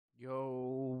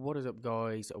What is up,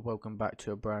 guys? Welcome back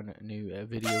to a brand new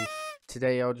video.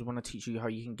 Today I just want to teach you how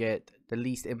you can get the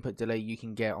least input delay you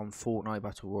can get on Fortnite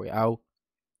Battle Royale.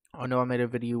 I know I made a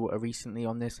video recently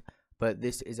on this, but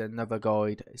this is another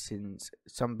guide since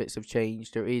some bits have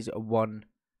changed. There is one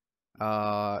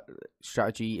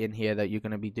strategy in here that you're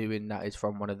going to be doing that is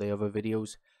from one of the other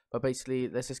videos. But basically,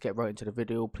 let's just get right into the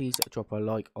video. Please drop a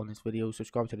like on this video,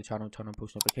 subscribe to the channel, turn on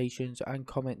post notifications, and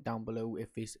comment down below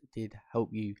if this did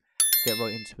help you. Get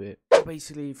right into it.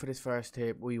 Basically, for this first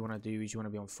tip, what you want to do is you want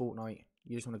to be on Fortnite.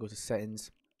 You just want to go to settings,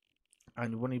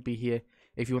 and you want to be here.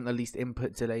 If you want the least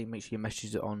input delay, make sure your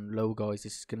messages are on low, guys.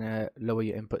 This is gonna lower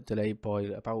your input delay by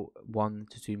about 1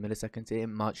 to 2 milliseconds. It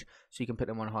ain't much, so you can put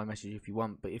them on high message if you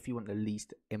want. But if you want the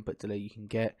least input delay you can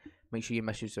get, make sure your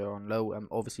messages are on low.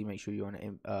 Obviously, make sure you're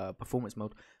on performance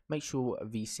mode. Make sure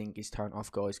VSync is turned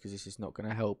off, guys, because this is not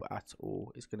gonna help at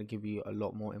all. It's gonna give you a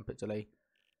lot more input delay.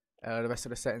 The rest of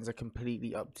the settings are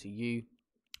completely up to you,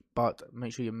 but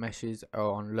make sure your meshes are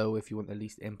on low if you want the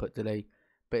least input delay,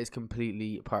 but it's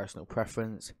completely personal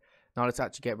preference. Now let's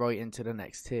actually get right into the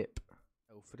next tip.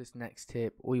 So for this next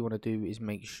tip, all you want to do is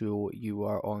make sure you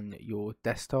are on your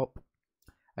desktop,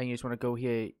 and you just want to go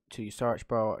here to your search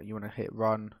bar, and you want to hit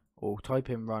run, or type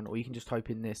in run, or you can just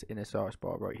type in this in the search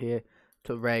bar right here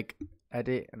to reg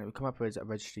edit, and it will come up as a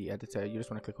registry editor. You just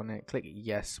want to click on it, click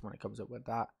yes when it comes up with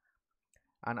that.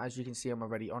 And as you can see, I'm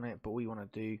already on it, but all you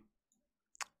want to do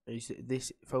is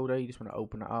this folder, you just want to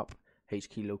open it up,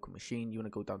 HKey local machine. You want to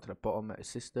go down to the bottom of the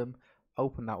system,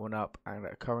 open that one up, and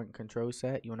at current control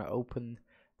set, you want to open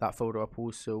that folder up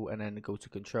also, and then go to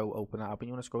control, open that up, and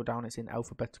you want to scroll down. It's in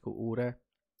alphabetical order.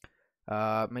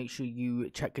 Make sure you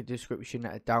check the description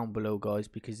down below, guys,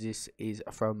 because this is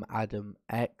from Adam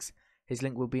X. His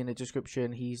link will be in the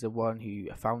description. He's the one who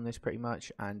found this pretty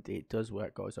much, and it does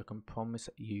work, guys. I can promise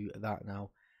you that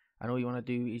now. And all you want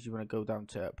to do is you want to go down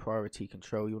to priority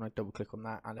control. You want to double click on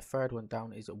that, and the third one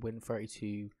down is a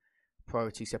Win32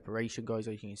 priority separation, guys.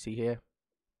 As you can see here,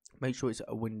 make sure it's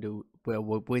a window where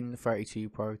we'll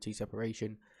Win32 priority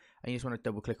separation, and you just want to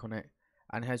double click on it.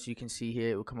 And as you can see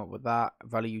here, it will come up with that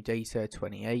value data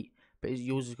 28, but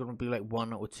yours is going to be like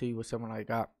 1 or 2 or something like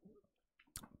that.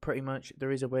 Pretty much,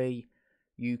 there is a way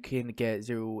you can get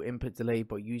 0 input delay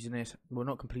by using this. Well,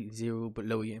 not completely 0, but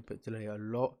lower your input delay a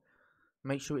lot.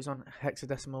 Make sure it's on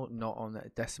hexadecimal, not on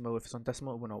decimal. If it's on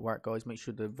decimal, it will not work, guys. Make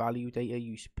sure the value data,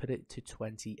 you should put it to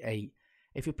 28.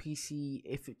 If your PC,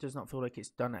 if it does not feel like it's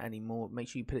done it anymore, make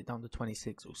sure you put it down to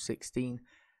 26 or 16.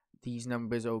 These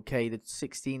numbers are okay. The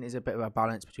 16 is a bit of a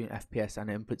balance between FPS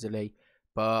and input delay,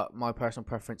 but my personal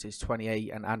preference is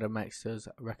 28, and Adam X does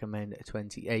recommend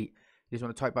 28. You just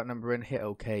want to type that number in, hit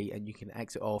OK, and you can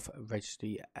exit off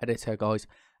registry editor, guys.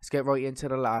 Let's get right into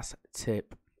the last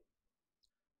tip.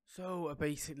 So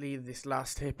basically, this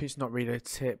last tip is not really a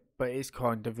tip, but it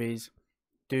kind of is.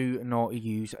 Do not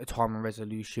use a time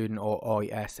resolution or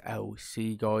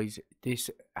ISLC, guys. This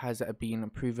has been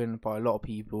proven by a lot of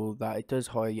people that it does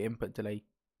higher your input delay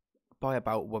by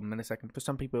about 1 millisecond. For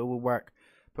some people it will work,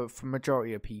 but for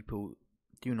majority of people,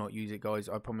 do not use it, guys.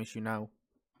 I promise you now.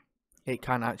 It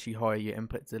can actually higher your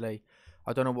input delay.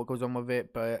 I don't know what goes on with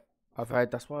it, but I've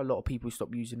heard that's why a lot of people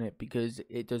stop using it, because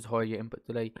it does higher your input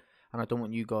delay. And I don't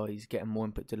want you guys getting more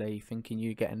input delay thinking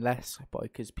you're getting less, but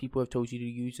because people have told you to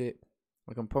use it,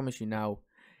 I can promise you now,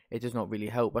 it does not really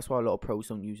help. That's why a lot of pros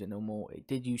don't use it no more. It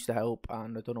did used to help,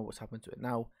 and I don't know what's happened to it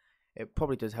now. It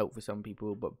probably does help for some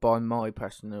people, but by my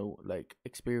personal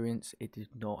experience, it did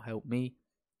not help me,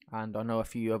 and I know a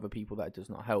few other people that it does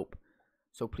not help.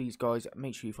 So please, guys,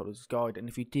 make sure you follow this guide, and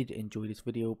if you did enjoy this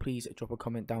video, please drop a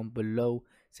comment down below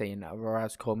saying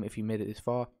Razcom if you made it this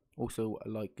far. Also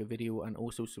like the video, and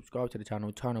also subscribe to the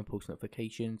channel, turn on post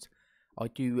notifications. I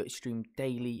do stream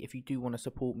daily. If you do want to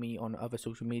support me on other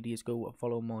social medias, go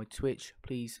follow my Twitch,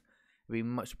 please. It'd be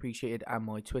much appreciated, and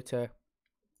my Twitter.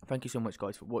 Thank you so much,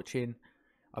 guys, for watching.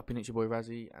 I've been your boy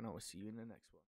Razzie, and I will see you in the next one.